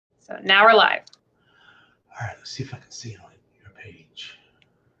So now we're live. All right, let's see if I can see it on your page.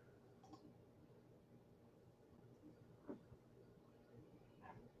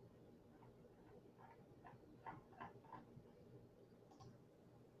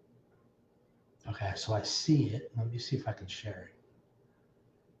 Okay, so I see it. Let me see if I can share it.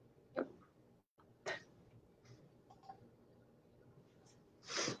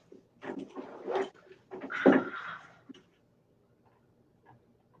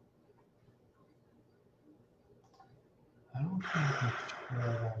 I don't think I can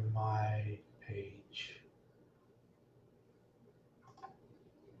share it on my page.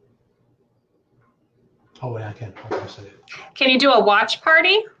 Oh, wait, I can. Hold on a second. Can you do a watch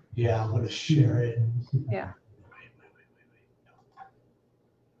party? Yeah, I'm going to share it. Yeah.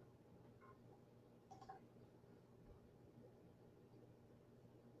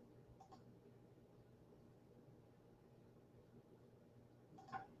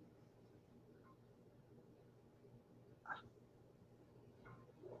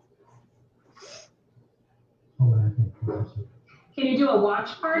 Can you do a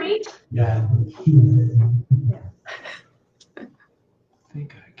watch party? Yeah. I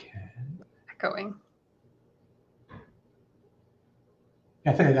think I can. Echoing.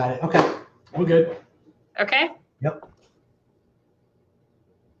 I think I got it. Okay, we're good. Okay. Yep.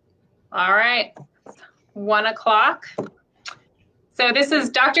 All right. 1 o'clock. So this is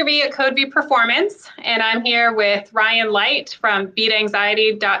Dr. V at Code V Performance, and I'm here with Ryan Light from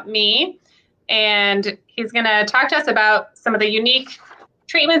beatanxiety.me, and he's going to talk to us about some of the unique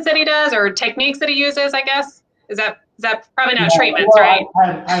treatments that he does, or techniques that he uses, I guess. Is that probably not treatments, well, right?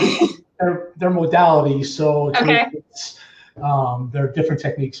 They're modalities, so Okay. There are different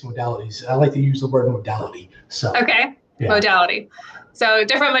techniques, modalities. I like to use the word modality. So okay, yeah. Modality. So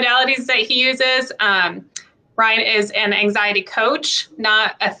different modalities that he uses. Ryan is an anxiety coach,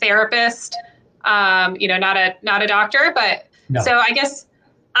 not a therapist. Not a doctor, but no. So I guess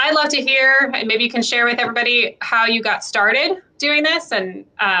I'd love to hear, and maybe you can share with everybody how you got started doing this, and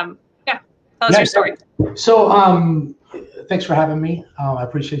tell us your story. So thanks for having me. I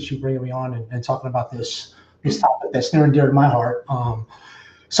appreciate you bringing me on and talking about this topic that's near and dear to my heart.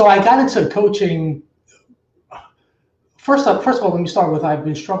 So I got into coaching. First of all, let me start with, I've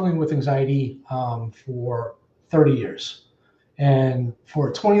been struggling with anxiety for 30 years. And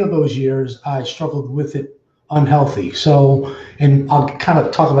for 20 of those years, I struggled with it unhealthy. So, and I'll kind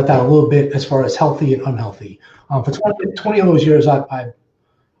of talk about that a little bit as far as healthy and unhealthy. For 20 of those years,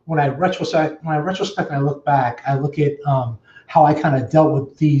 when I retrospect and I look back, I look at how I kind of dealt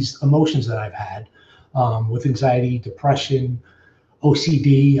with these emotions that I've had with anxiety, depression,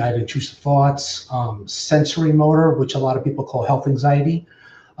 OCD, I had intrusive thoughts, sensory motor, which a lot of people call health anxiety.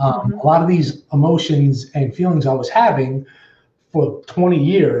 A lot of these emotions and feelings I was having for 20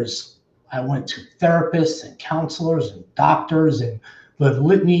 years, I went to therapists and counselors and doctors and the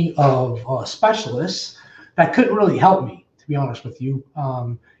litany of specialists that couldn't really help me, to be honest with you.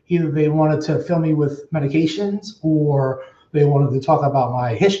 Either they wanted to fill me with medications or they wanted to talk about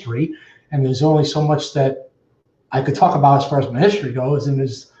my history. And there's only so much that I could talk about as far as my history goes,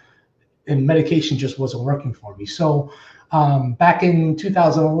 and medication just wasn't working for me. So back in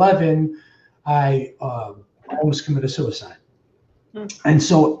 2011, I almost committed suicide. And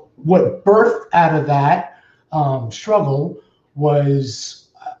so what birthed out of that struggle was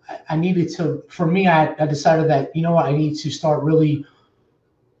I needed to, for me, I decided that, you know what, I need to start really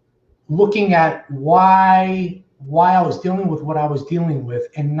looking at why I was dealing with what I was dealing with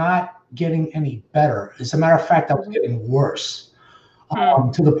and not getting any better. As a matter of fact, I was getting worse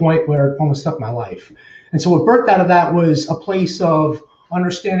to the point where it almost took my life. And so what birthed out of that was a place of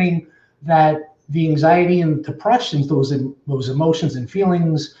understanding that the anxiety and depressions, those emotions and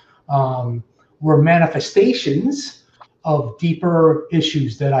feelings were manifestations of deeper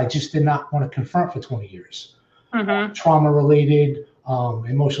issues that I just did not want to confront for 20 years. Trauma related,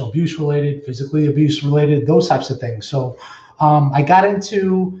 emotional abuse related, physically abuse related, those types of things. So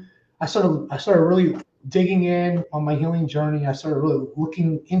I started really digging in on my healing journey. I started really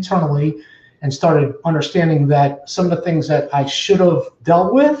looking internally and started understanding that some of the things that I should have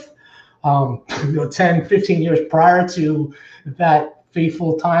dealt with 10, 15 years prior to that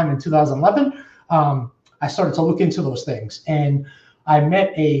fateful time in 2011, I started to look into those things. And I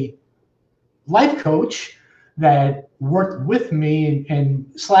met a life coach that worked with me and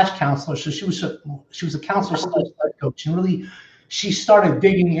slash counselor. So she was a counselor slash life coach, and really she started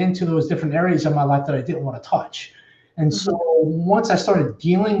digging into those different areas of my life that I didn't want to touch. And so once I started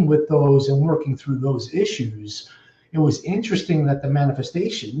dealing with those and working through those issues, it was interesting that the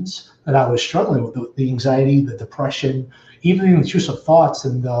manifestations that I was struggling with, the anxiety, the depression, even the intrusive thoughts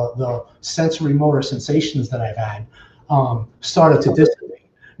and the sensory motor sensations that I've had started to dissipate.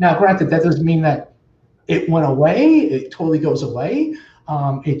 Now, granted, that doesn't mean that it went away. It totally goes away.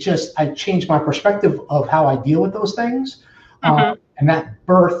 I changed my perspective of how I deal with those things. And that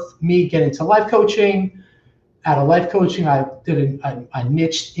birthed me getting into life coaching. Out of life coaching, I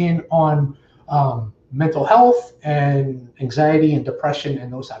niched in on mental health and anxiety and depression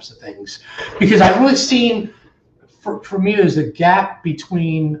and those types of things, because I've really seen, for me, there's a gap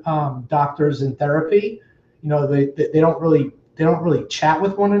between doctors and therapy. You know, they don't really chat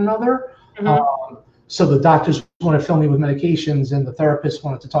with one another. So the doctors want to fill me with medications, and the therapists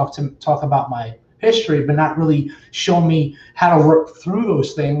wanted to talk about my history, but not really show me how to work through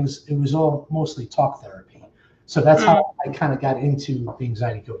those things. It was all mostly talk therapy. So that's how I kind of got into the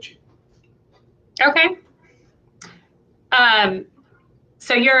anxiety coaching. Okay.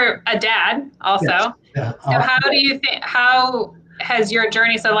 So you're a dad also. Yes. Yeah. So how has your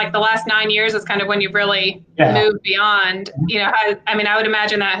journey, so like the last 9 years is kind of when you've really moved beyond, you know, I would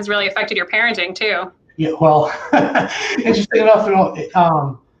imagine that has really affected your parenting too. Yeah, well, interesting enough,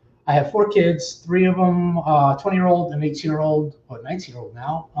 I have 4 kids, 3 of them, 20-year-old, an 18-year-old, or 19-year-old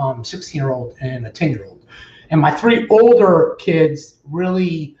now, 16-year-old, and a 10-year-old. And my 3 older kids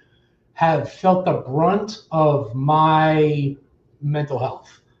really have felt the brunt of my mental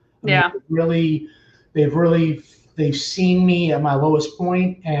health. They've seen me at my lowest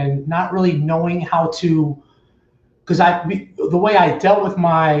point, and not really knowing how to, because the way I dealt with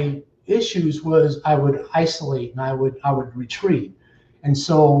my issues was I would isolate and I would retreat, and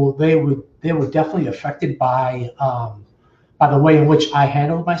so they were definitely affected by the way in which I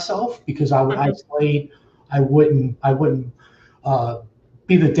handled myself, because I would isolate. I wouldn't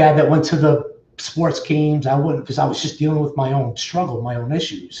be the dad that went to the sports games. I wouldn't, because I was just dealing with my own struggle, my own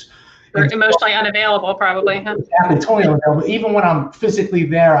issues. Or emotionally unavailable, probably. Huh? Exactly, totally unavailable. Even when I'm physically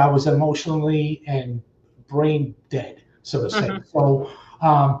there, I was emotionally and brain dead, so to say. So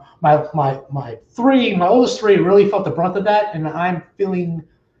my oldest 3 really felt the brunt of that, and I'm feeling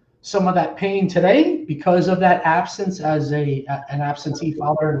some of that pain today because of that absence as an absentee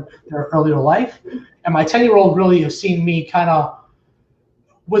father in their earlier life. And my 10-year-old really has seen me kind of.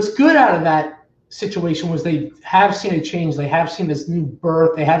 What's good out of that situation was they have seen a change. They have seen this new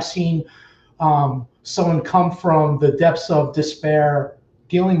birth. They have seen someone come from the depths of despair,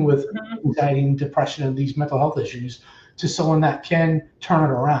 dealing with anxiety and depression and these mental health issues, to someone that can turn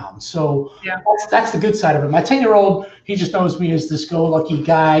it around. So that's the good side of it. My 10-year-old, he just knows me as this go-lucky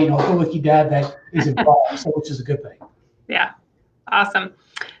guy, go-lucky dad that is involved, so which is a good thing. Yeah, awesome.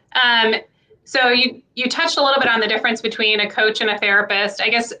 So you touched a little bit on the difference between a coach and a therapist. I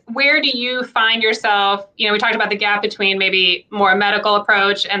guess, where do you find yourself? You know, we talked about the gap between maybe more medical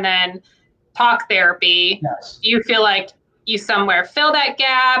approach and then talk therapy. Yes. Do you feel like you somewhere fill that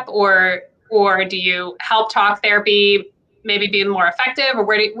gap, or do you help talk therapy maybe be more effective, or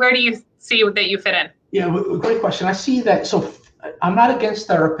where do you see that you fit in? Yeah, great question. I see that. So I'm not against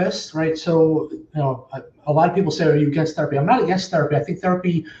therapists, right? So, a lot of people say, are you against therapy? I'm not against therapy. I think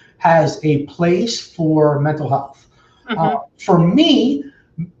therapy has a place for mental health. For me,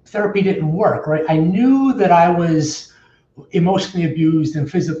 therapy didn't work, right? I knew that I was emotionally abused and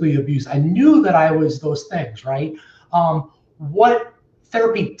physically abused. I knew that I was those things, right? What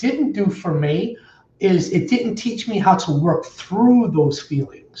therapy didn't do for me is it didn't teach me how to work through those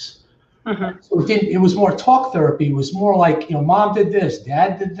feelings. So it was more talk therapy. It was more like, mom did this,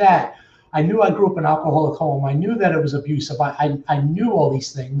 dad did that. I knew I grew up in an alcoholic home. I knew that it was abusive. I knew all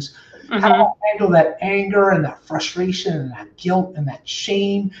these things. How to handle that anger and that frustration and that guilt and that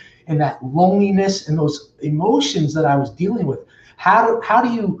shame and that loneliness and those emotions that I was dealing with. How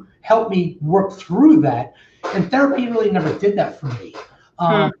do you help me work through that? And therapy really never did that for me.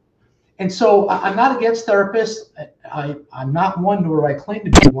 And so I'm not against therapists. I'm not one, nor do I claim to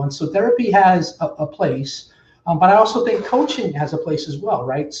be one. So therapy has a place, but I also think coaching has a place as well,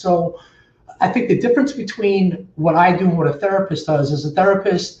 right? So I think the difference between what I do and what a therapist does is a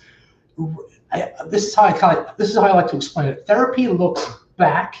therapist, this is how I like to explain it. Therapy looks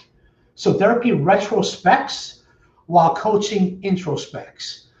back. So therapy retrospects while coaching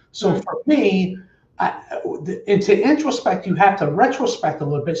introspects. So for me, to introspect, you have to retrospect a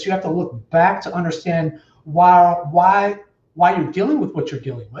little bit. So you have to look back to understand why you're dealing with what you're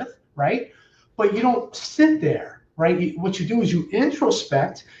dealing with, right? But you don't sit there, right? What you do is you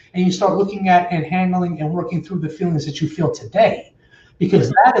introspect and you start looking at and handling and working through the feelings that you feel today, because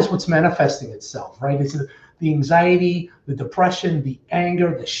that is what's manifesting itself, right? It's the anxiety, the depression, the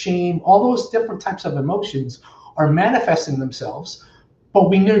anger, the shame, all those different types of emotions are manifesting themselves, but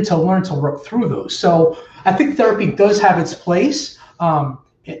we need to learn to work through those. So I think therapy does have its place, but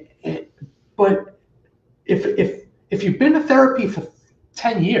if you've been to therapy for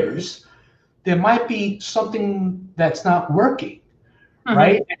 10 years, there might be something that's not working,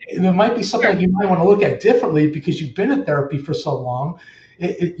 right? And there might be something that you might want to look at differently because you've been in therapy for so long.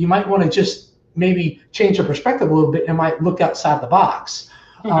 You might want to just maybe change your perspective a little bit and might look outside the box.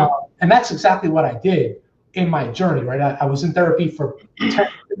 And that's exactly what I did in my journey, right? I was in therapy for 10,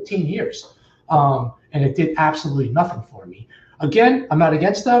 15 years, and it did absolutely nothing for me. Again, I'm not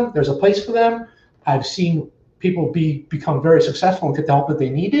against them. There's a place for them. I've seen people become very successful and get the help that they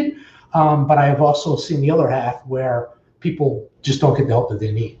needed. But I have also seen the other half where people just don't get the help that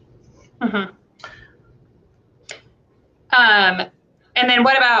they need. And then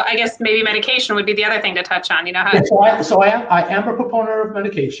what about, I guess maybe medication would be the other thing to touch on, you know? How Yeah, I am a proponent of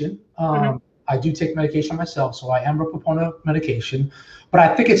medication. I do take medication myself, so I am a proponent of medication, but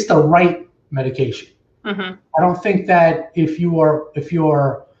I think it's the right medication. I don't think that if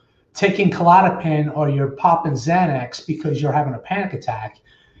you're taking Klonopin or you're popping Xanax because you're having a panic attack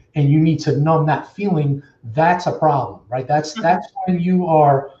and you need to numb that feeling, that's a problem, right? That's when you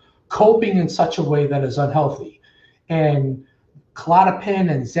are coping in such a way that is unhealthy. And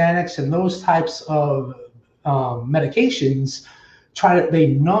Klonopin and Xanax and those types of medications they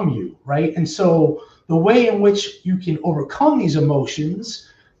numb you, right? And so the way in which you can overcome these emotions,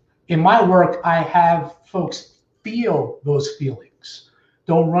 in my work, I have folks feel those feelings.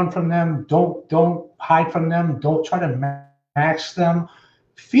 Don't run from them. Don't hide from them. Don't try to match them.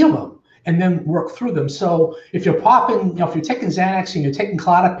 Feel them and then work through them. So if you're popping, if you're taking Xanax and you're taking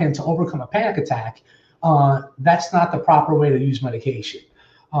Klonopin to overcome a panic attack, that's not the proper way to use medication.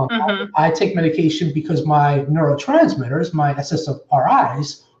 I take medication because my neurotransmitters, my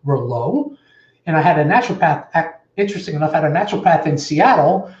SSRIs, were low, and I had a naturopath. Interesting enough, I had a naturopath in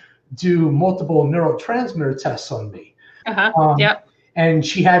Seattle do multiple neurotransmitter tests on me. And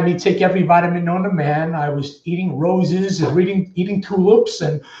she had me take every vitamin known to man. I was eating roses and eating tulips,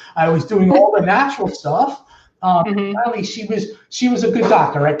 and I was doing all the natural stuff. Finally, she was a good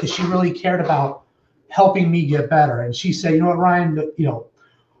doctor, right? Because she really cared about helping me get better. And she said, you know what, Ryan,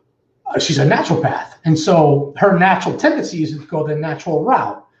 she's a naturopath, and so her natural tendency is to go the natural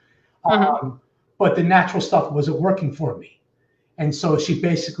route. But the natural stuff wasn't working for me, and so she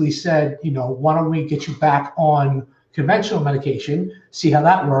basically said, why don't we get you back on conventional medication, see how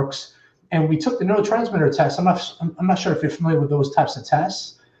that works. And we took the neurotransmitter test. I'm not sure if you're familiar with those types of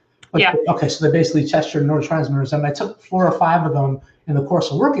tests. But okay, so they basically test your neurotransmitters, and I took 4 or 5 of them in the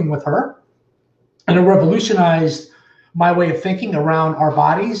course of working with her, and it revolutionized my way of thinking around our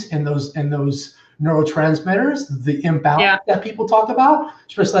bodies and those neurotransmitters, the imbalance that people talk about,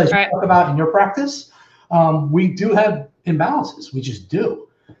 especially as you talk about in your practice. We do have imbalances. We just do.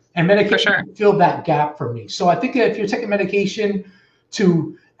 And medication filled that gap for me. So I think if you're taking medication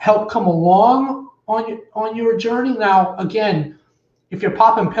to help come along on your journey, now again, if you're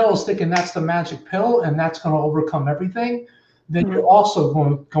popping pills thinking that's the magic pill and that's going to overcome everything, then you're also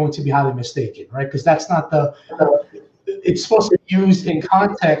going to be highly mistaken, right? Because that's not it's supposed to be used in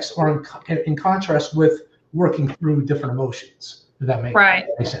context or in contrast with working through different emotions. Does that make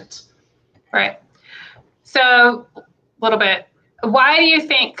sense? Right. So a little bit. Why do you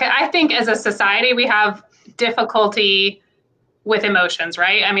think, I think as a society, we have difficulty with emotions,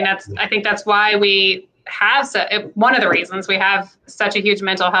 right? I mean, I think that's why we have, one of the reasons we have such a huge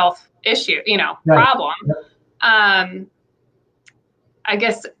mental health issue, problem. I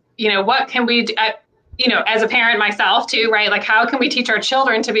guess, what can we do, as a parent myself too, right? Like, how can we teach our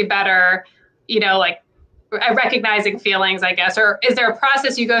children to be better, like recognizing feelings, I guess, or is there a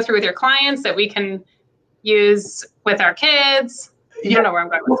process you go through with your clients that we can use with our kids? I don't know where I'm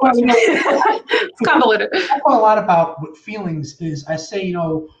going with this question. It's convoluted. I talk a lot about what feelings is. I say,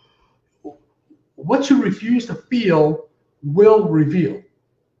 what you refuse to feel will reveal.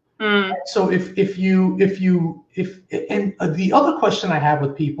 So if the other question I have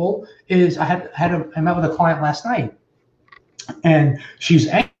with people is, I met with a client last night, and she's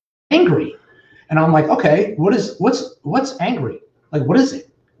angry, and I'm like, okay, what's angry? Like, what is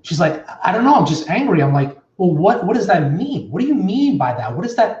it? She's like, I don't know, I'm just angry. I'm like, well, what does that mean? What do you mean by that? What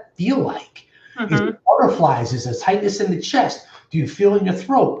does that feel like? Is it butterflies? Is it tightness in the chest? Do you feel in your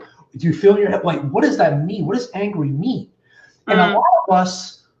throat? Do you feel in your head? Like, what does that mean? What does angry mean? And a lot of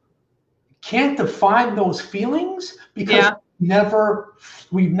us can't define those feelings because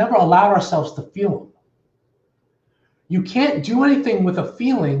we've never allowed ourselves to feel them. You can't do anything with a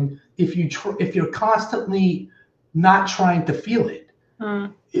feeling if you're constantly not trying to feel it.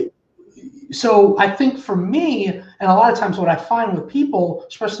 So I think for me, and a lot of times what I find with people,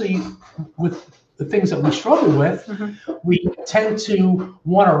 especially with the things that we struggle with, we tend to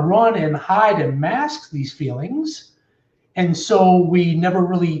want to run and hide and mask these feelings. And so we never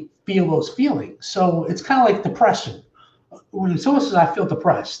really feel those feelings. So it's kind of like depression. When someone says, I feel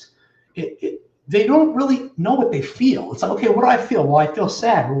depressed, they don't really know what they feel. It's like, okay, what do I feel? Well, I feel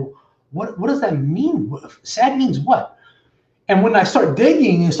sad. Well, what does that mean? Sad means what? And when I start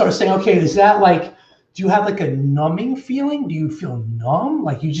digging and start saying, okay, is that like, do you have like a numbing feeling? Do you feel numb?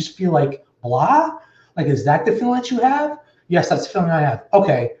 Like you just feel like blah? Like, is that the feeling that you have? Yes, that's the feeling I have.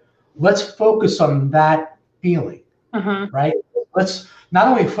 Okay, let's focus on that feeling, right? Let's not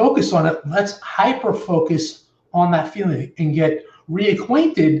only focus on it, let's hyper focus on that feeling and get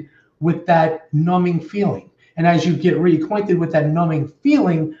reacquainted with that numbing feeling. And as you get reacquainted with that numbing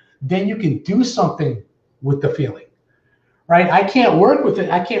feeling, then you can do something with the feeling. Right, I can't work with it.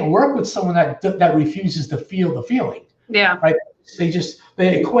 I can't work with someone that refuses to feel the feeling. Yeah. Right.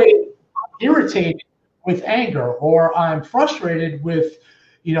 They equate irritated with anger, or I'm frustrated with,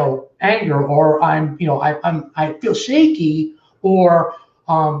 anger, or I feel shaky, or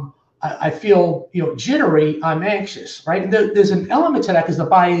I feel jittery. I'm anxious. Right. And there's an element to that because the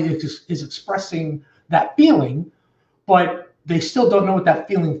body is expressing that feeling, but they still don't know what that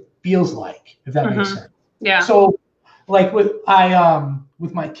feeling feels like. If that makes sense. Yeah. So. Like with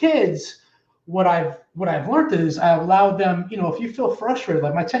my kids, what I've learned is I allow them, if you feel frustrated,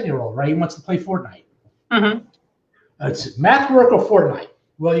 like my 10-year-old, right? He wants to play Fortnite. It's math work or Fortnite.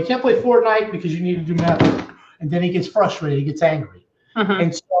 Well, you can't play Fortnite because you need to do math work. And then he gets frustrated, he gets angry.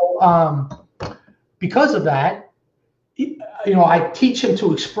 And so because of that, I teach him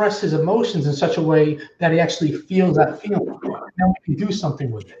to express his emotions in such a way that he actually feels that feeling. And then we can do something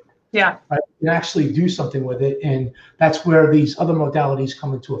with it. Yeah. Right? You can actually do something with it. And that's where these other modalities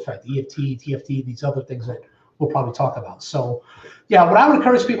come into effect, EFT, TFT, these other things that we'll probably talk about. So, yeah, what I would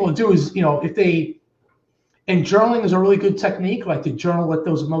encourage people to do is, and journaling is a really good technique, like to journal, let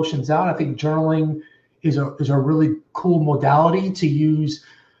those emotions out. I think journaling is a really cool modality to use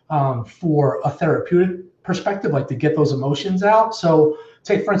for a therapeutic perspective, like to get those emotions out. So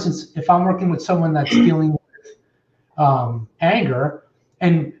take, for instance, if I'm working with someone that's dealing with anger,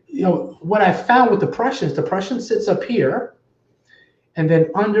 and what I found with depression sits up here, and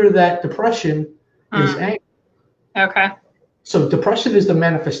then under that depression is anger. Okay. So depression is the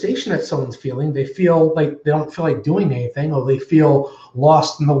manifestation that someone's feeling. They feel like they don't feel like doing anything, or they feel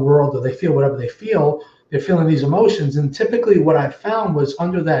lost in the world, or they feel whatever they feel. They're feeling these emotions, and typically what I found was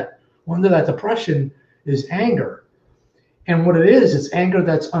under that depression is anger. And what it is, it's anger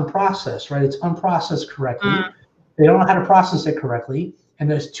that's unprocessed, right? It's unprocessed correctly. They don't know how to process it correctly. And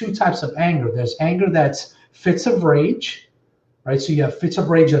there's two types of anger. There's anger that's fits of rage, right? So you have fits of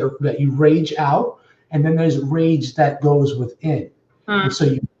rage that you rage out, and then there's rage that goes within. And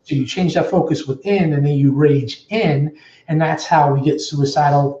so you change that focus within, and then you rage in, and that's how we get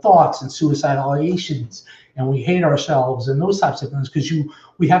suicidal thoughts and suicidal ideations, and we hate ourselves and those types of things because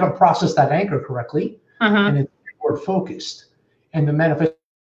we haven't processed that anger correctly, and it's inward focused. And the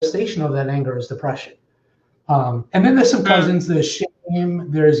manifestation of that anger is depression. And then there's some cousins. There's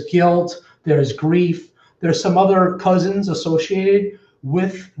shame, there's guilt, there's grief. There's some other cousins associated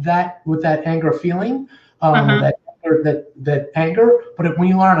with that anger feeling, that anger. But when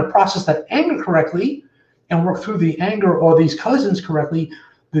you learn how to process that anger correctly and work through the anger or these cousins correctly,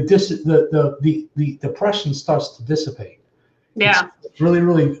 the depression starts to dissipate. Yeah, it's really,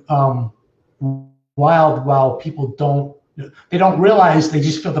 really wild. While people don't realize they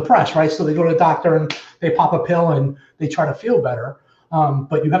just feel depressed, right? So they go to the doctor and they pop a pill and they try to feel better.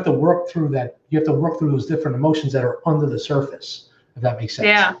 But you have to work through that. You have to work through those different emotions that are under the surface, if that makes sense.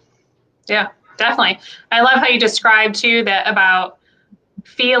 Yeah, definitely. I love how you described too that about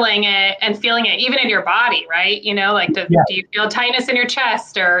feeling it even in your body, right? Like do you feel tightness in your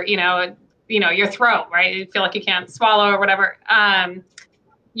chest, or your throat, right? You feel like you can't swallow or whatever.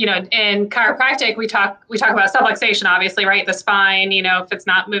 In chiropractic, we talk about subluxation, obviously, right? The spine, if it's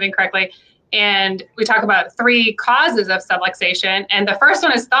not moving correctly. And we talk about 3 causes of subluxation. And the first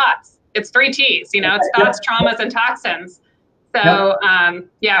one is thoughts. It's 3 T's, it's thoughts, traumas, and toxins. So,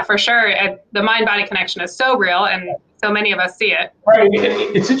 for sure. The mind-body connection is so real, and so many of us see it. Right.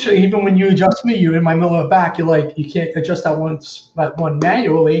 It's interesting. Even when you adjust me, you're in my middle of the back. You're like, you can't adjust that one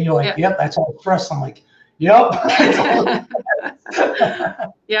manually. And you're like, yep, that's all stress. I'm like, yep.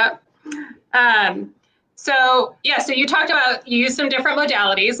 Yep. So you talked about, you use some different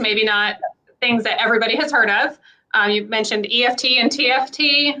modalities, maybe not things that everybody has heard of. You mentioned EFT and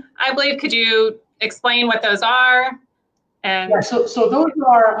TFT, I believe. Could you explain what those are? And so those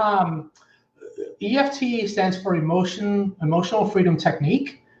are EFT stands for Emotional Freedom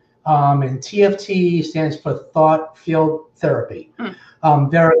Technique, and TFT stands for Thought Field Therapy. They're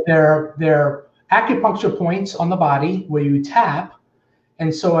acupuncture points on the body where you tap,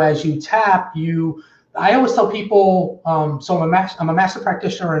 and so as you tap, I always tell people, so I'm a master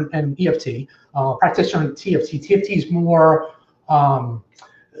practitioner in EFT, practitioner in TFT. TFT is more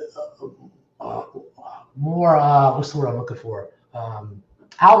what's the word I'm looking for?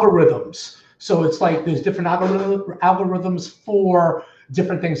 Algorithms. So it's like there's different algorithms for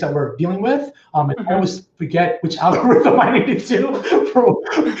different things that we're dealing with. And I always forget which algorithm I need to do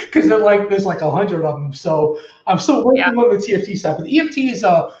because there's like 100 of them. So I'm still working on the TFT stuff. But the EFT is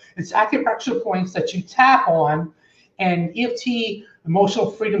it's acupressure points that you tap on, and EFT,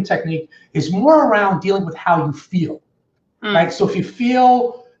 Emotional Freedom Technique, is more around dealing with how you feel, right? So if you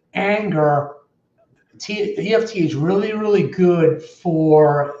feel anger, EFT is really, really good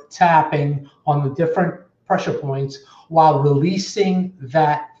for tapping on the different pressure points while releasing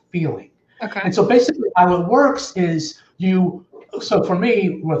that feeling. Okay. And so basically how it works is so for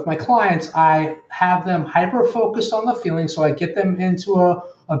me, with my clients, I have them hyper-focused on the feeling. So I get them into a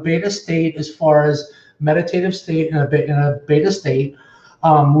beta state, as far as meditative state, in a beta state,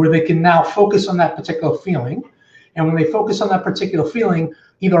 where they can now focus on that particular feeling. And when they focus on that particular feeling,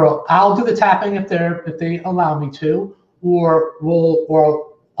 either I'll do the tapping if they allow me to, or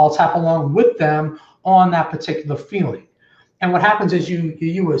I'll tap along with them on that particular feeling. And what happens is you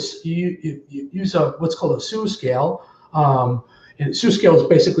use what's called a SU scale. And SU scale is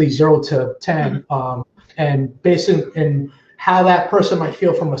basically 0 to 10, and based in how that person might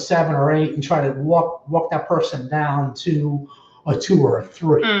feel from a 7 or 8, and try to walk that person down to a 2 or a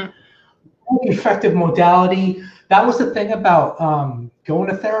 3. Effective modality. That was the thing about going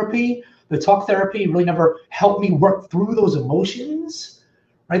to therapy. The talk therapy really never helped me work through those emotions,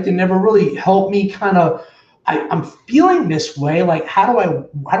 right? They never really helped me kind of. I'm feeling this way. Like, how do I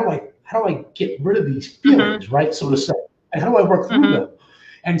get rid of these feelings, right? So to say, and how do I work through them?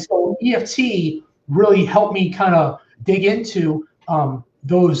 And so EFT really helped me kind of dig into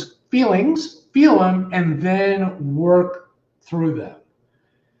those feelings, feel them, and then work through them.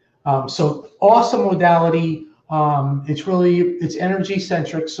 So awesome modality. It's energy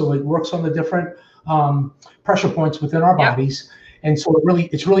centric, so it works on the different pressure points within our bodies, and so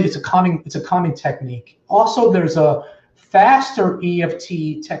it's a calming technique. Also, there's a faster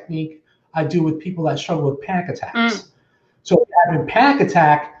EFT technique I do with people that struggle with panic attacks. So if you're having a panic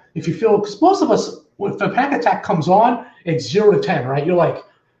attack, if you feel, because most of us, if a panic attack comes on, it's 0 to 10, right? You're like,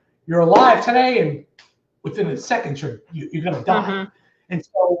 you're alive today, and within a second you're gonna die. And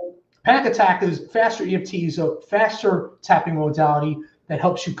so panic attack is faster EFT, is a faster tapping modality that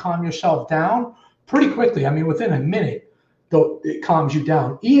helps you calm yourself down pretty quickly. I mean, within a minute, though, it calms you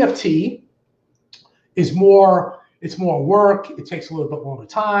down. EFT is it's more work. It takes a little bit longer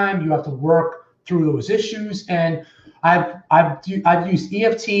time. You have to work through those issues. And I've used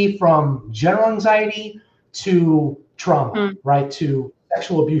EFT from general anxiety to trauma, right? To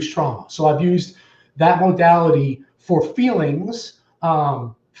sexual abuse trauma. So I've used that modality for feelings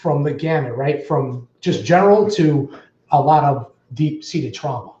from the gamut, right? From just general to a lot of deep-seated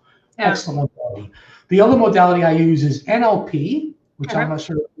trauma. Excellent modality. The other modality I use is NLP, which I'm not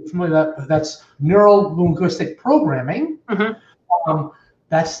sure if you're familiar with. That's neuro-linguistic programming.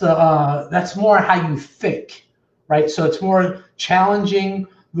 That's more how you think, right? So it's more challenging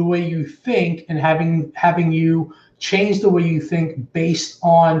the way you think and having you change the way you think based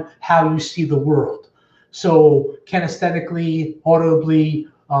on how you see the world. So kinesthetically, audibly,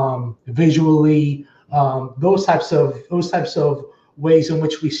 visually, those types of ways in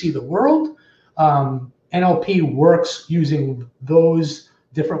which we see the world. NLP works using those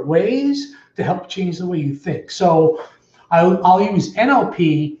different ways to help change the way you think. So I'll use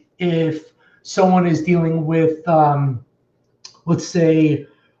NLP if someone is dealing with, let's say,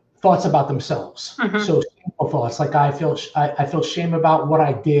 thoughts about themselves. So simple thoughts like I feel shame about what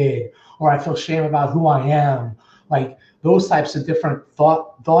I did, or I feel shame about who I am. Like those types of different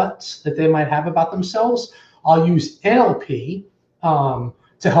thoughts that they might have about themselves. I'll use NLP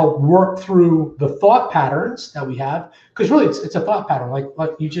to help work through the thought patterns that we have, because really it's a thought pattern, like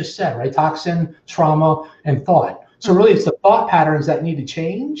you just said, right? Toxin, trauma, and thought. So really it's the thought patterns that need to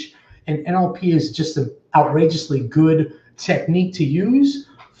change, and NLP is just an outrageously good technique to use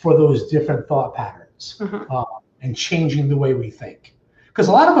for those different thought patterns and changing the way we think. Because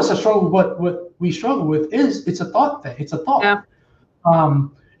a lot of us are struggling. What we struggle with it's a thought thing. It's a thought,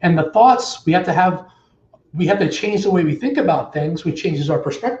 and the thoughts we have to change the way we think about things, which changes our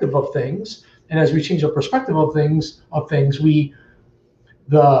perspective of things. And as we change our perspective of things,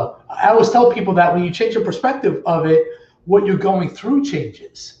 I always tell people that when you change your perspective of it, what you're going through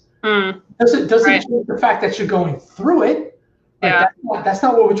changes. Doesn't Right. change the fact that you're going through it. Like Yeah. that's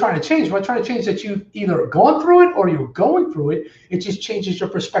not what we're trying to change. We're trying to change that you've either gone through it or you're going through it. It just changes your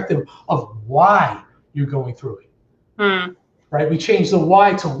perspective of why you're going through it. Right? We change the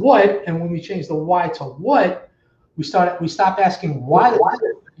why to what, and when we change the why to what, we stop asking why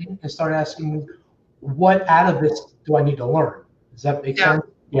and start asking what out of this do I need to learn. Does that make sense?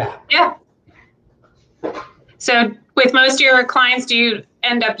 Yeah. Yeah. So with most of your clients, do you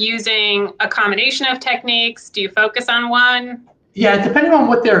end up using a combination of techniques? Do you focus on one? Yeah, depending on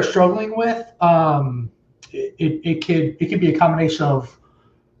what they're struggling with, it could be a combination of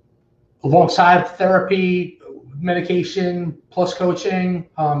alongside therapy, medication, plus coaching.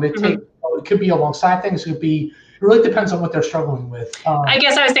 It could be alongside things. It really depends on what they're struggling with. I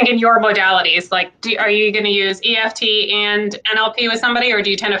guess I was thinking your modalities. Like, are you going to use EFT and NLP with somebody, or do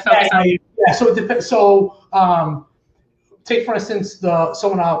you tend to focus on? Yeah. So it depends. So take for instance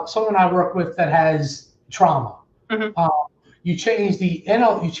someone I work with that has trauma. You change use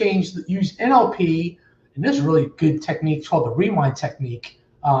NLP, and there's a really good technique called the rewind technique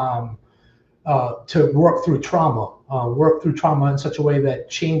to work through trauma in such a way that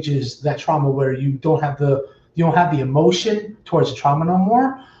changes that trauma where you don't have the emotion towards the trauma no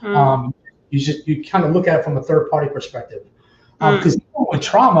more. You kind of look at it from a third party perspective. Because with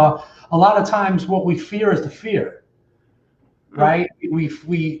trauma, a lot of times what we fear is the fear, right? We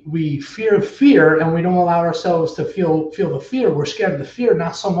fear, and we don't allow ourselves to feel the fear. We're scared of the fear,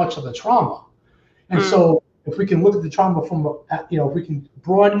 not so much of the trauma. And so if we can look at the trauma from, if we can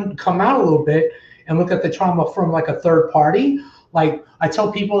come out a little bit and look at the trauma from like a third party, like I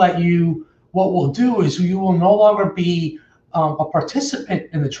tell people that what we'll do is you will no longer be a participant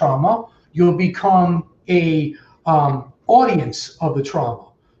in the trauma. You'll become a audience of the trauma.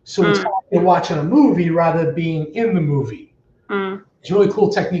 So it's like you're watching a movie rather than being in the movie. It's a really cool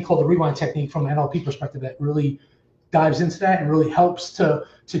technique called the rewind technique from an NLP perspective that really dives into that and really helps to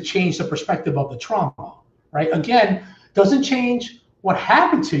change the perspective of the trauma, right? Again, doesn't change what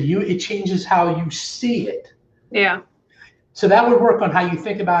happened to you. It changes how you see it. Yeah. So that would work on how you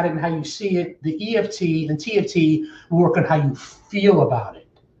think about it and how you see it. The EFT and TFT will work on how you feel about it,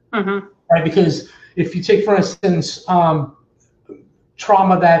 right? Because if you take, for instance,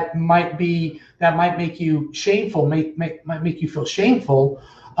 trauma that might make you shameful, might make you feel shameful,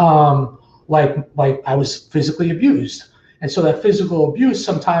 like I was physically abused, and so that physical abuse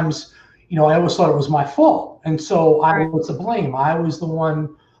sometimes, I always thought it was my fault, and so I was to blame. I was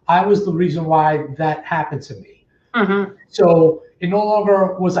the reason why that happened to me. So it no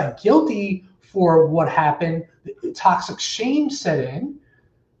longer was I guilty for what happened. The toxic shame set in,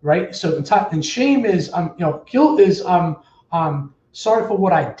 right? So and shame is guilt is I'm sorry for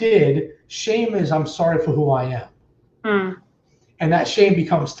what I did. Shame is I'm sorry for who I am. And that shame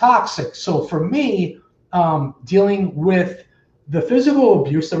becomes toxic. So for me, dealing with the physical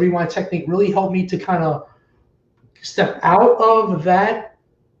abuse, the rewind technique really helped me to kind of step out of that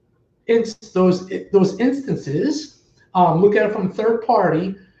those instances, look at it from a third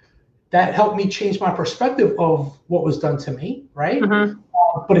party. That helped me change my perspective of what was done to me, right?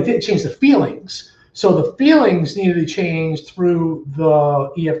 But it didn't change the feelings. So the feelings needed to change through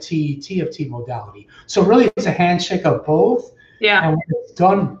the EFT, TFT modality. So really, it's a handshake of both. Yeah. And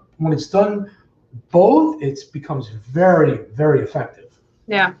when it's done both, it becomes very, very effective.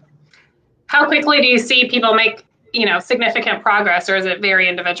 Yeah. How quickly do you see people make, significant progress, or is it very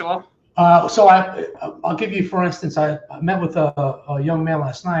individual? So I'll give you, for instance, I met with a young man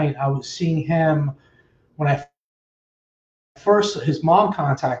last night. I was seeing him when his mom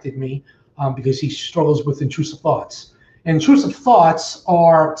contacted me because he struggles with intrusive thoughts. And intrusive thoughts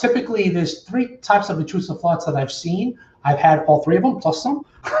are typically, there's 3 types of intrusive thoughts that I've seen. I've had all 3 of them, plus some.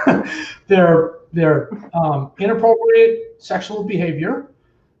 They're inappropriate sexual behavior,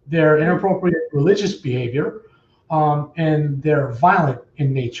 they're inappropriate religious behavior, and they're violent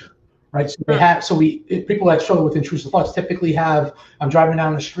in nature. Right, so people that struggle with intrusive thoughts typically have, I'm driving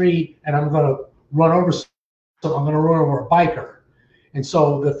down the street and I'm going to run over a biker, and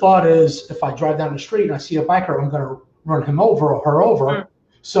so the thought is, if I drive down the street and I see a biker, I'm going to run him over or her over.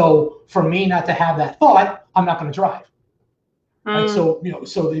 So for me not to have that thought, I'm not going to drive. Right? So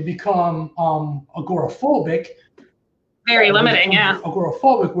so they become agoraphobic. Very limiting, yeah.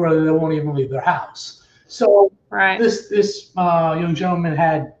 Agoraphobic, where they won't even leave their house. So this young gentleman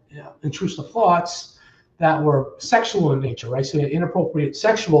had intrusive thoughts that were sexual in nature, right? So he had inappropriate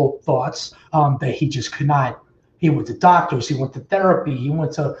sexual thoughts that he just could not. He went to doctors, he went to therapy, he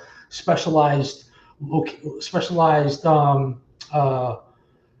went to specialized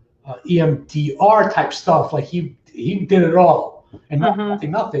EMDR type stuff. Like he did it all and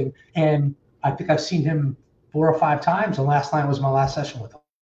nothing. And I think I've seen him 4 or 5 times. And last night was my last session with him.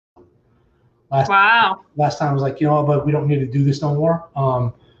 Last time I was like, but we don't need to do this no more.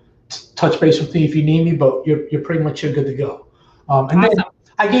 Touch base with me if you need me, but you're pretty much good to go. And then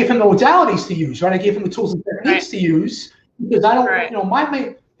I gave him the modalities to use, right? I gave him the tools and techniques to use because I don't,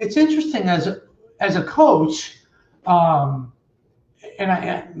 it's interesting as a coach, and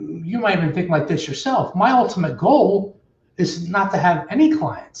you might even think like this yourself. My ultimate goal is not to have any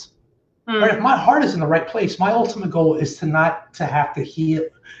clients. Right? If my heart is in the right place, my ultimate goal is to not to have to heal,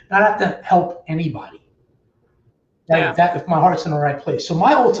 not have to help anybody. That if my heart's in the right place. So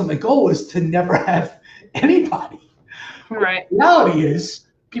my ultimate goal is to never have anybody. Right. The reality is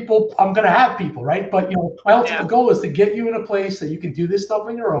people, I'm going to have people, right? But my ultimate goal is to get you in a place that you can do this stuff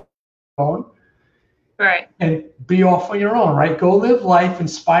on your own. Right. And be off on your own, right? Go live life in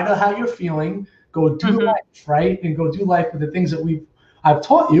spite of how you're feeling. Go do life, right? And go do life with the things that I've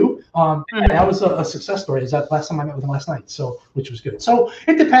taught you. And that was a success story. Is that last time I met with him last night? So, which was good. So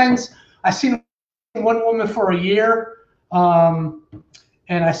it depends. I've seen one woman for a year, and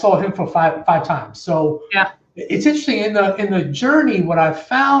I saw him for five times. So it's interesting in the journey. What I've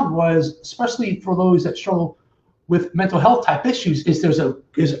found was, especially for those that struggle with mental health type issues,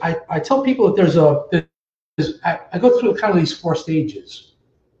 I tell people that I go through kind of these 4 stages.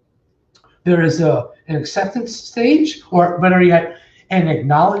 There is an acceptance stage, or better yet, an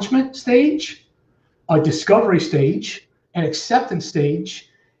acknowledgement stage, a discovery stage, an acceptance stage,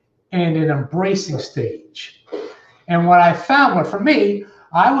 and an embracing stage. And what I found, for me,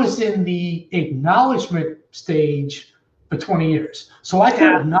 I was in the acknowledgement stage for 20 years. So I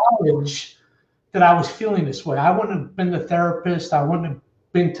could acknowledge that I was feeling this way. I wouldn't have been the therapist. I wouldn't have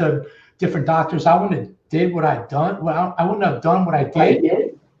been to different doctors. I wouldn't have did what I'd done. Well, I wouldn't have done what I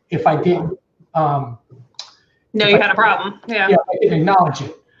did if I didn't. You had a problem. Yeah, I didn't acknowledge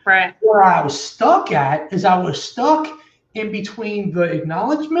it. Right. Where I was stuck at is I was stuck in between the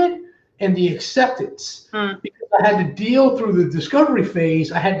acknowledgement and the acceptance, because I had to deal through the discovery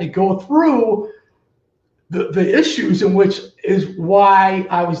phase. I had to go through the issues, in which is why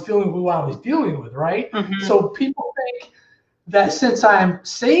I was dealing with what I was dealing with, right? So people think that since I'm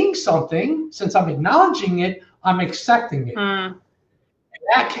saying something, since I'm acknowledging it, I'm accepting it. And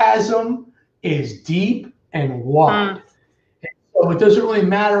that chasm is deep and wide. So it doesn't really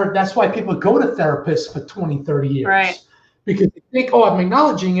matter. That's why people go to therapists for 20, 30 years. Right. Because they think, I'm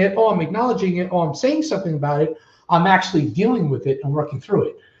acknowledging it. I'm saying something about it. I'm actually dealing with it and working through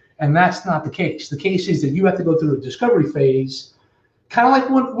it. And that's not the case. The case is that you have to go through the discovery phase, kind of like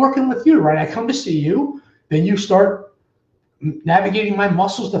when working with you, right? I come to see you, then you start navigating my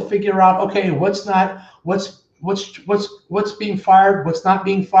muscles to figure out, okay, what's being fired, what's not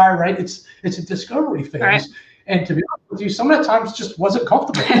being fired, right? It's a discovery phase. Right. And to be honest with you, some of the times just wasn't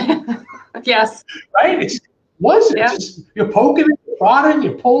comfortable. Yes. Right? It wasn't. Yep. You're poking and you're prodding,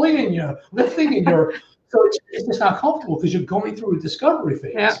 you're pulling and you're lifting and so it's just not comfortable because you're going through a discovery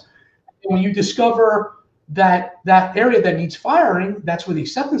phase. Yep. And when you discover that area that needs firing, that's where the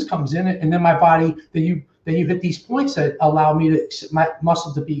acceptance comes in. And then my body, then you hit these points that allow me my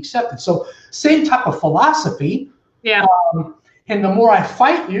muscle to be accepted. So same type of philosophy. Yeah. And the more I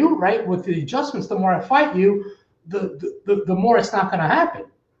fight you, right, with the adjustments, the more I fight you, the more it's not going to happen.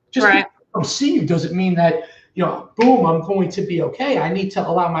 Just because I don't see you doesn't mean that, boom, I'm going to be okay. I need to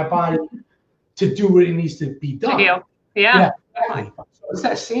allow my body to do what it needs to be done. To heal. Yeah. Exactly. So it's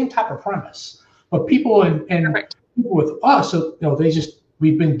that same type of premise. But people and people with us,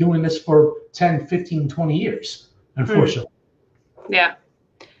 we've been doing this for 10, 15, 20 years, unfortunately. Yeah.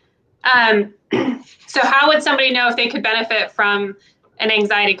 So how would somebody know if they could benefit from an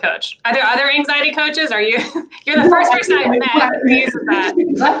anxiety coach? Are there other anxiety coaches? You're the first person I've met who uses that.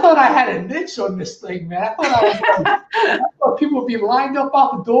 Because I thought I had a niche on this thing, man. I thought people would be lined up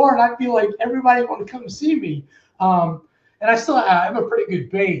out the door and I'd be like, everybody want to come see me. And I have a pretty good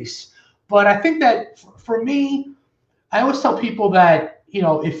base. But I think that for me, I always tell people that,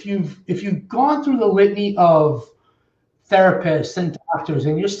 if you've gone through the litany of therapists and doctors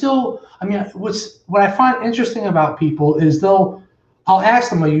and you're still, what I find interesting about people is I'll ask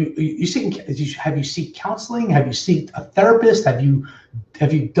them, have you seek counseling? Have you seeked a therapist? Have you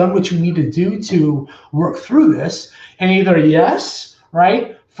done what you need to do to work through this? And either yes,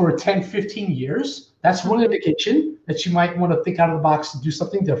 right, for 10, 15 years, that's one indication that you might want to think out of the box to do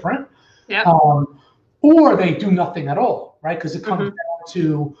something different. Yeah. Or they do nothing at all, right? Because it comes down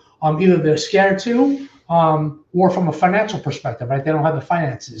to either they're scared to, or from a financial perspective, right? They don't have the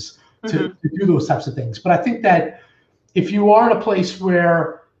finances to do those types of things. But I think that if you are in a place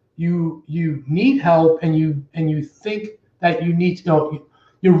where you need help and you think that you need to,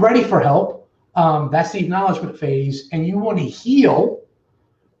 you're ready for help. That's the acknowledgement phase, and you want to heal.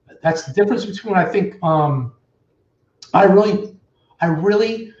 That's the difference between, I think, I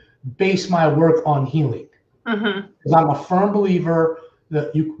really base my work on healing. Because I'm a firm believer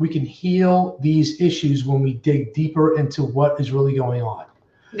that we can heal these issues when we dig deeper into what is really going on.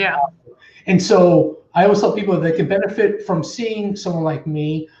 Yeah. And so I always tell people they can benefit from seeing someone like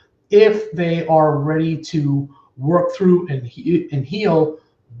me if they are ready to work through and heal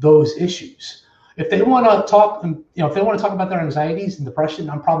those issues. If they want to talk, if they want to talk about their anxieties and depression,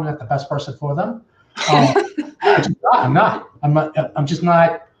 I'm probably not the best person for them. I'm not.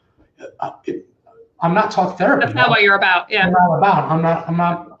 I'm not talk therapy. That's not what you're about. Yeah.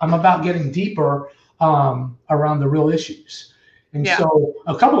 I'm about getting deeper around the real issues. And so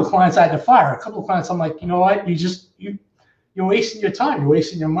a couple of clients I had to fire. A couple of clients I'm like, you know what? You're wasting your time. You're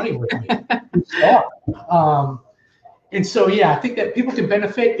wasting your money with me. And so I think that people can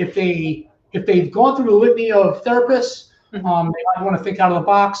benefit if they've gone through the litany of therapists. They might want to think out of the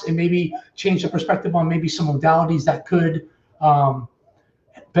box and maybe change the perspective on maybe some modalities that could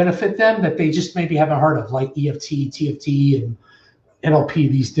benefit them that they just maybe haven't heard of, like EFT, TFT, and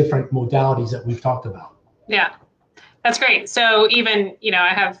NLP, these different modalities that we've talked about. Yeah, that's great. So even,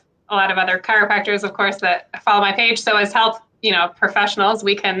 I have a lot of other chiropractors, of course, that follow my page. So as health, professionals,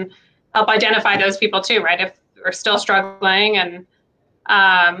 we can help identify those people too, right? If we're still struggling and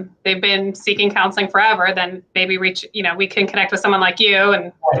they've been seeking counseling forever, then maybe we can connect with someone like you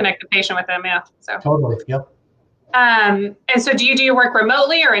and connect the patient with them. Yeah. So totally. Yep. And so do you do your work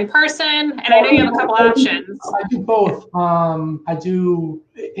remotely or in person? And I know you have a couple options. I do both. I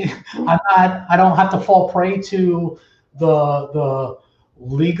don't have to fall prey to the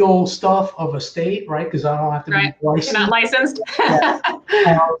legal stuff of a state, right? Because I don't have to be licensed. You're not licensed.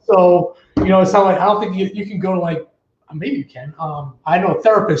 So, it's not like, I don't think you can go to, like, maybe you can. I know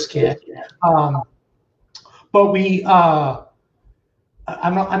therapists can't. But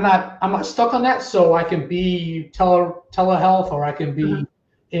I'm not stuck on that, so I can be telehealth or I can be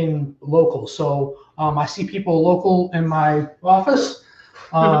in local. So I see people local in my office,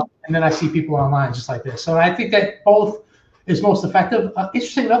 and then I see people online just like this. So I think that both is most effective.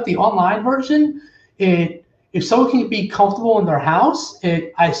 Interesting enough, the online version, if someone can be comfortable in their house,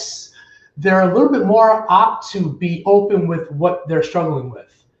 they're a little bit more apt to be open with what they're struggling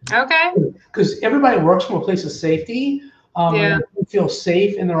with. Okay. Because everybody works from a place of safety. And they feel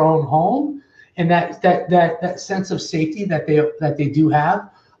safe in their own home, and that sense of safety that they do have.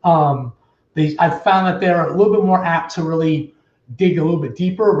 I've found that they're a little bit more apt to really dig a little bit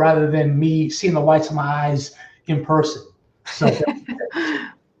deeper rather than me seeing the whites of my eyes in person. So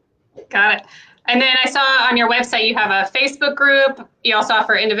got it. And then I saw on your website you have a Facebook group. You also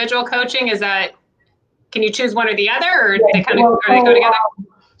offer individual coaching. Can you choose one or the other, or they go together?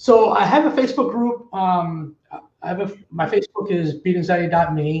 So I have a Facebook group. My Facebook is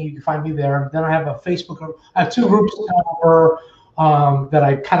beatanxiety.me. You can find me there. Then I have a Facebook group. I have two groups that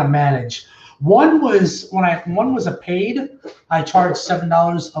I kind of manage. One was a paid. I charged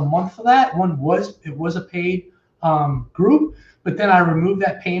 $7 a month for that. It was a paid group, but then I removed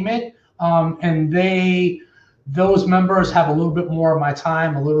that payment. And those members have a little bit more of my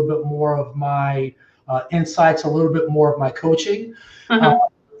time, a little bit more of my insights, a little bit more of my coaching.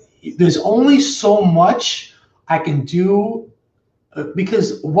 There's only so much I can do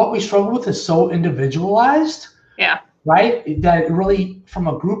because what we struggle with is so individualized. Yeah. Right? That really, from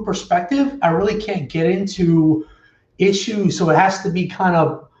a group perspective, I really can't get into issues. So it has to be kind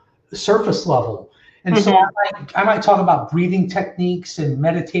of surface level. And so I might talk about breathing techniques and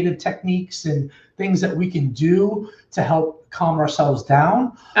meditative techniques and things that we can do to help calm ourselves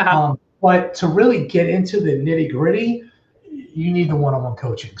down. But to really get into the nitty gritty, you need the one-on-one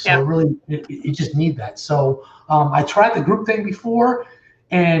coaching. So really, you just need that. So I tried the group thing before,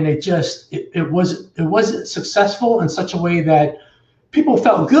 and it wasn't successful in such a way that people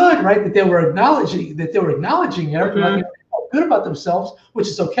felt good, right? That they were acknowledging it. They felt good about themselves, which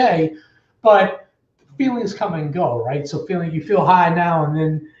is okay. But feelings come and go, right? So you feel high now,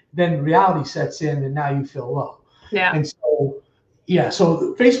 and then reality sets in, and now you feel low. Yeah. And so so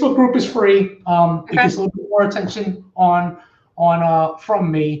the Facebook group is free. It gets a little bit more attention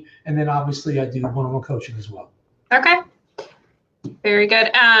from me, and then obviously I do one-on-one coaching as well. Okay, very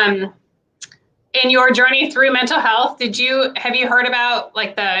good. In your journey through mental health, have you heard about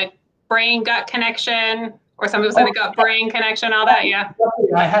like the brain-gut connection, or some people say the gut-brain connection, all that? Yeah.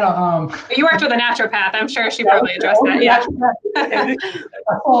 I had You worked with a naturopath. I'm sure she probably addressed that. Yeah. I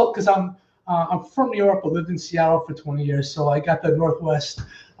thought, because I'm I'm from New York, but lived in Seattle for 20 years, so I got the Northwest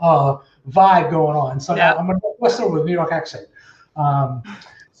vibe going on. So Yeah. I'm a Northwester with a New York accent.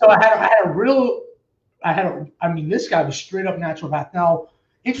 So I mean, this guy was straight up naturopath. Now,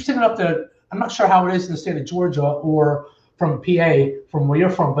 interesting enough that I'm not sure how it is in the state of Georgia or from PA, from where you're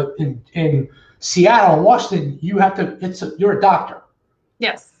from, but in Seattle and Washington, you're a doctor.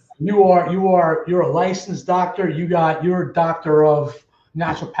 Yes. You're a licensed doctor. You're a doctor of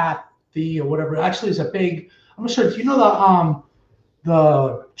naturopathy or whatever. Actually, it's a big. I'm not sure. Do you know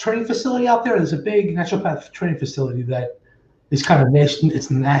the training facility out there? There's a big naturopath training facility that is kind of it's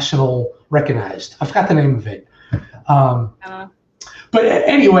national recognized. I forgot the name of it. But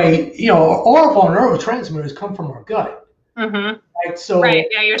anyway, all of our neurotransmitters come from our gut. Mm-hmm. Right. So right.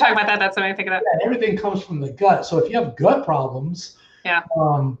 Yeah, you're talking about that. That's what I think of that. Yeah, everything comes from the gut. So if you have gut problems, yeah,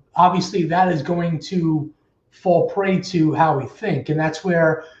 obviously that is going to fall prey to how we think, and that's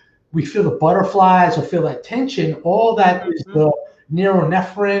where we feel the butterflies or feel that tension. All that is the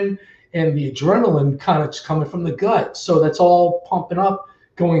neurolephin and the adrenaline kind of coming from the gut. So that's all pumping up,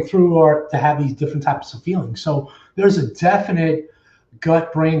 going through to have these different types of feelings. So there's a definite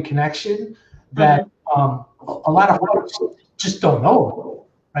gut-brain connection that a lot of folks just don't know,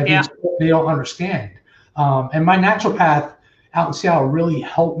 right? Yeah. They don't understand. And my naturopath out in Seattle really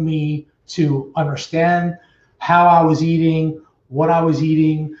helped me to understand how I was eating, what I was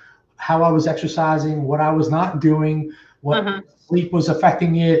eating, how I was exercising, what I was not doing, what sleep was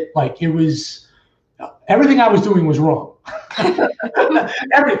affecting it. Like, it was everything I was doing was wrong.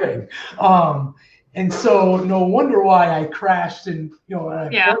 Everything. And so no wonder why I crashed and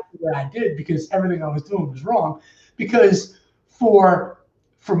I did, because everything I was doing was wrong. Because for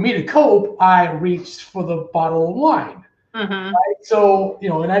me to cope, I reached for the bottle of wine. Right? So,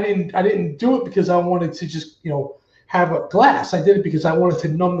 and I didn't do it because I wanted to just, have a glass. I did it because I wanted to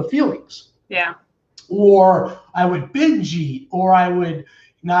numb the feelings. Yeah. Or I would binge eat, or I would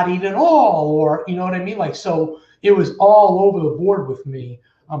not eat at all, or, you know what I mean? Like, so it was all over the board with me.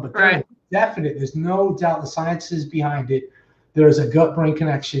 But there's no doubt the science is behind it. There's a gut-brain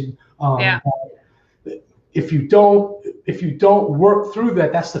connection. If you don't work through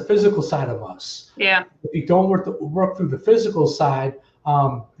that, that's the physical side of us. Yeah. If you don't work through the physical side,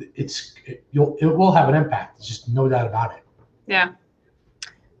 it will have an impact. There's just no doubt about it. Yeah.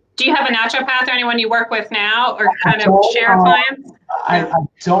 Do you have a naturopath or anyone you work with now, or kind of share clients? I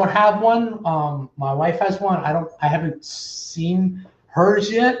don't have one. My wife has one. I haven't seen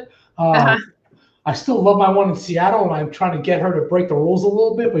hers yet. I still love my one in Seattle, and I'm trying to get her to break the rules a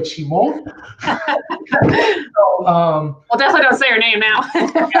little bit, but she won't. Well, definitely don't say her name now.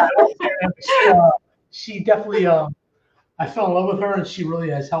 She definitely, I fell in love with her, and she really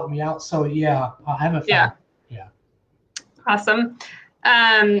has helped me out. So yeah, I haven't found. Yeah. Awesome.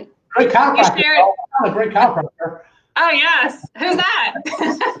 Great chiropractor. A great chiropractor. Oh yes, who's that?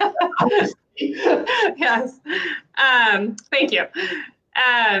 Yes. Thank you.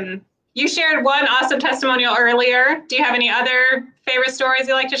 You shared one awesome testimonial earlier. Do you have any other favorite stories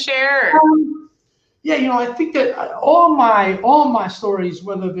you like to share? Yeah, I think that all my stories,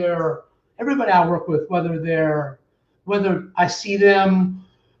 whether they're everybody I work with, whether I see them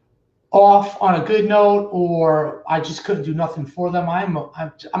off on a good note or I just couldn't do nothing for them, I'm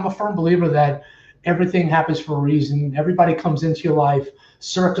a firm believer that everything happens for a reason. Everybody comes into your life,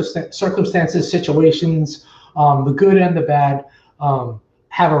 circumstances, situations, the good and the bad.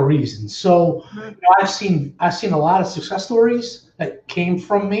 Have a reason. So I've seen a lot of success stories that came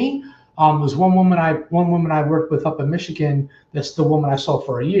from me. There's one woman I worked with up in Michigan. That's the woman I saw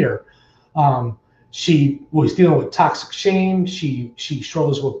for a year. She was dealing with toxic shame. She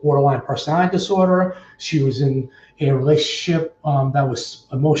struggles with borderline personality disorder. She was in a relationship that was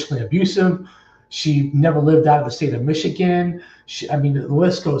emotionally abusive. She never lived out of the state of Michigan. The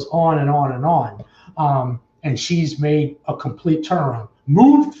list goes on and on and on. And she's made a complete turnaround.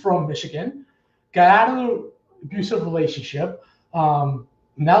 Moved from Michigan, got out of the abusive relationship, now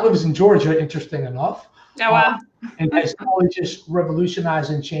lives in Georgia, interesting enough. Oh, wow. And has totally just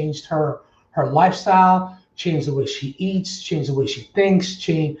revolutionized and changed her lifestyle, changed the way she eats, changed the way she thinks,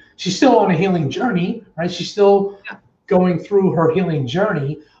 she's still on a healing journey, right? She's still going through her healing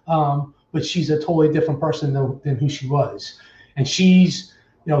journey, but she's a totally different person than who she was. And she's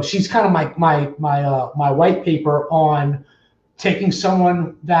kind of my white paper on taking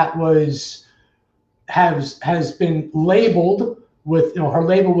someone that has been labeled with, her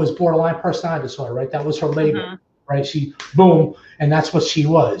label was borderline personality disorder, right? That was her label, right? And that's what she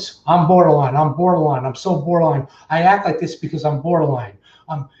was. I'm borderline, I'm so borderline. I act like this because I'm borderline.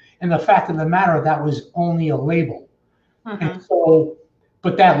 And the fact of the matter, that was only a label. And so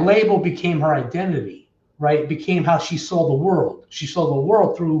but that label became her identity, right? It became how she saw the world. She saw the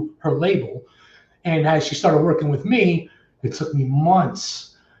world through her label. And as she started working with me, it took me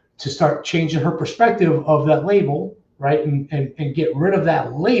months to start changing her perspective of that label, right? And get rid of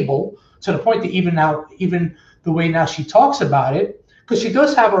that label to the point that even the way now she talks about it, because she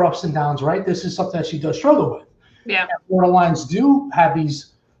does have her ups and downs, right? This is something that she does struggle with. Yeah. Borderlines do have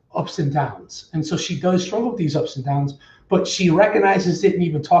these ups and downs. And so she does struggle with these ups and downs, but she recognizes it and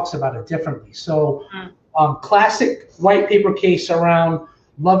even talks about it differently. So classic white paper case around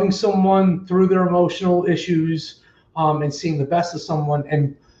loving someone through their emotional issues, and seeing the best of someone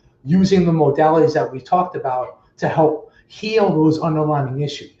and using the modalities that we talked about to help heal those underlying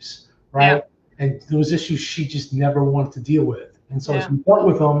issues, right? Yeah. And those issues she just never wanted to deal with. And so as we dealt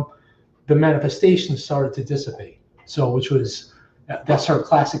with them, the manifestations started to dissipate. So that's her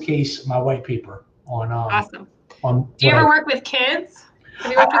classic case, my white paper on. Awesome. Do you ever work with kids?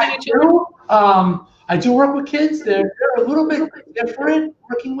 Have you worked with any children? I do work with kids. They're a little bit different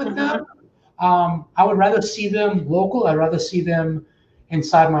working with them. I would rather see them local. I'd rather see them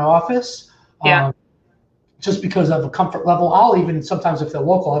inside my office. Just because of the comfort level. I'll even sometimes, if they're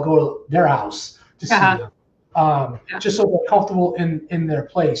local, I'll go to their house to see them. Just so they're comfortable in their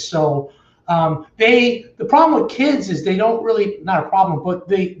place. So the problem with kids is they don't really, not a problem, but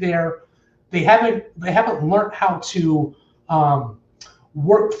they haven't learned how to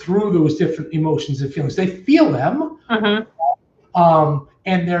work through those different emotions and feelings. They feel them, and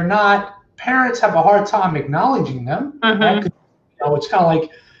they're not. Parents have a hard time acknowledging them. Right? It's kind of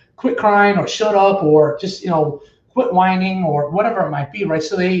like quit crying or shut up or just quit whining or whatever it might be, right?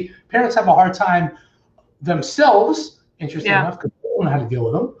 So parents have a hard time themselves, interesting enough, because they don't know how to deal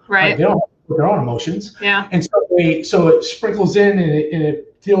with them. Right. They don't know their own emotions. Yeah. And so it sprinkles in and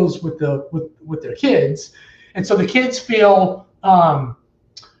it deals with their kids. And so the kids feel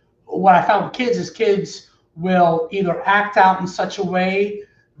what I found with kids is kids will either act out in such a way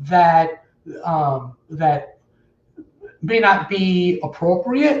that may not be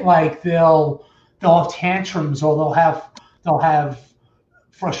appropriate, like they'll have tantrums or they'll have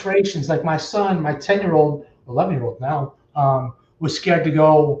frustrations. Like my son, my 10-year-old, 11-year-old now, was scared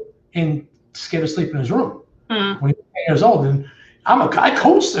to sleep in his room when he was 10 years old. And I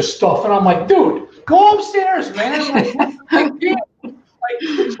coach this stuff, and I'm like, dude, go upstairs, man.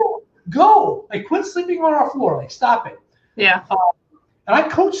 Go. Quit sleeping on our floor. Stop it. Yeah. And I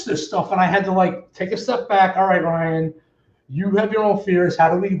coached this stuff, and I had to take a step back. All right, Ryan, you have your own fears. How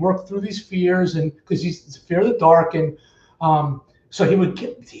do we work through these fears? And because he's fear of the dark, and so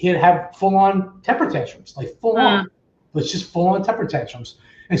he'd have full-on temper tantrums, full-on, full-on temper tantrums.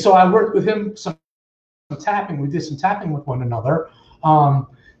 And so I worked with him some tapping. We did some tapping with one another.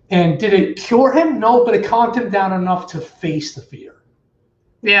 And did it cure him? No, but it calmed him down enough to face the fear.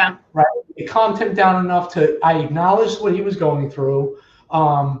 Yeah. Right. It calmed him down enough I acknowledged what he was going through.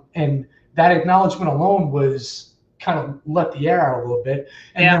 And that acknowledgement alone was kind of let the air out a little bit.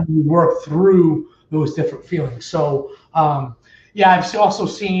 And then we worked through those different feelings. So, I've also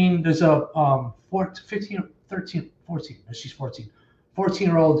seen there's a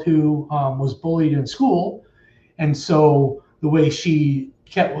 14-year-old who was bullied in school. And so the way she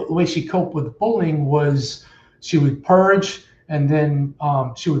coped with bullying was she would purge, and then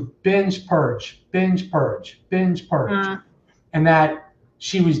she would binge purge. And that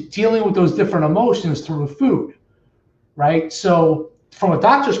she was dealing with those different emotions through food, right? So from a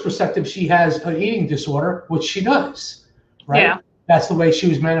doctor's perspective, she has an eating disorder, which she does, right? Yeah. That's the way she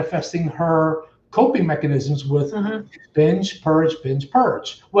was manifesting her coping mechanisms with binge,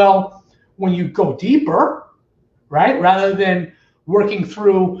 purge. Well, when you go deeper, right, rather than working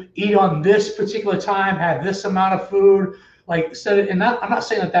through eat on this particular time, have this amount of food, I'm not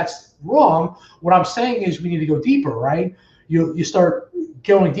saying that that's wrong. What I'm saying is we need to go deeper, right? You start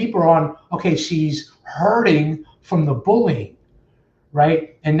going deeper on, okay, she's hurting from the bullying,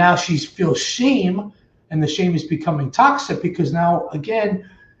 right? And now she feels shame, and the shame is becoming toxic because now, again,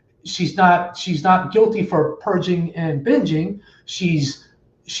 she's not guilty for purging and binging. She's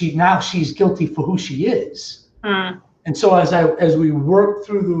guilty for who she is. And so as we work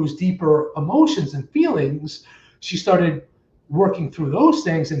through those deeper emotions and feelings, she started working through those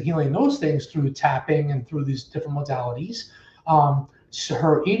things and healing those things through tapping and through these different modalities. So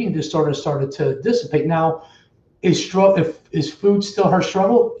her eating disorder started to dissipate. Now, is food still her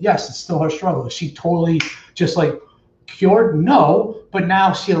struggle? Yes, it's still her struggle. Is she totally just cured? No, but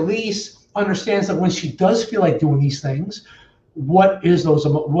now she at least understands that when she does feel like doing these things, what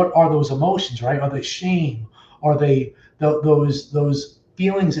are those emotions, right? Are they shame? Are they those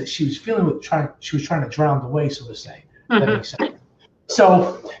feelings that she was feeling she was trying to drown away, so to say? That makes sense.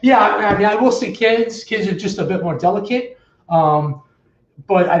 So yeah, I mean, I will see kids. Kids are just a bit more delicate.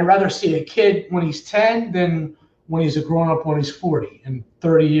 But I'd rather see a kid when he's 10 than when he's a grown up when he's 40 and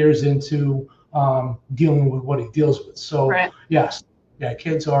 30 years into dealing with what he deals with. So right. Yes, yeah,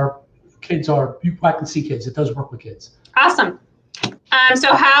 kids are. I can see kids. It does work with kids. Awesome.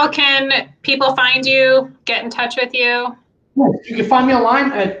 So how can people find you, get in touch with you? You can find me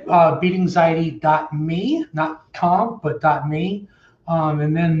online at beatanxiety.me, not com, but .me.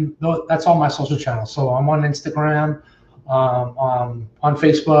 And then that's all my social channels. So I'm on Instagram, on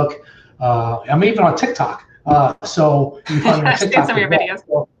Facebook. I'm even on TikTok. So you can find me on TikTok. I've seen some of your videos.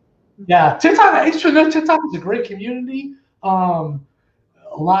 So, yeah, TikTok is a great community.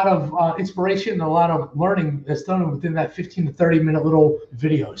 A lot of inspiration and a lot of learning that's done within that 15 to 30 minute little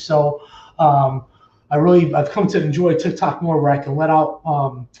video. So I've come to enjoy TikTok more, where I can let out,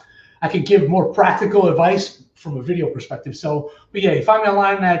 I can give more practical advice from a video perspective. So, but yeah, you find me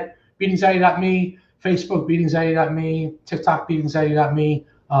online at beatanxiety.me, Facebook beatanxiety.me, TikTok beatanxiety.me.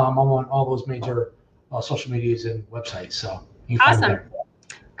 I'm on all those major social medias and websites. So you can find me there.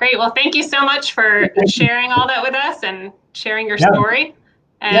 Great. Well, thank you so much for sharing all that with us and sharing your story.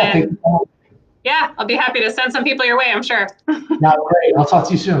 And yeah, I'll be happy to send some people your way, I'm sure. Yeah, great. I'll talk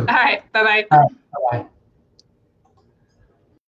to you soon. All right. Bye-bye. All right. Bye-bye.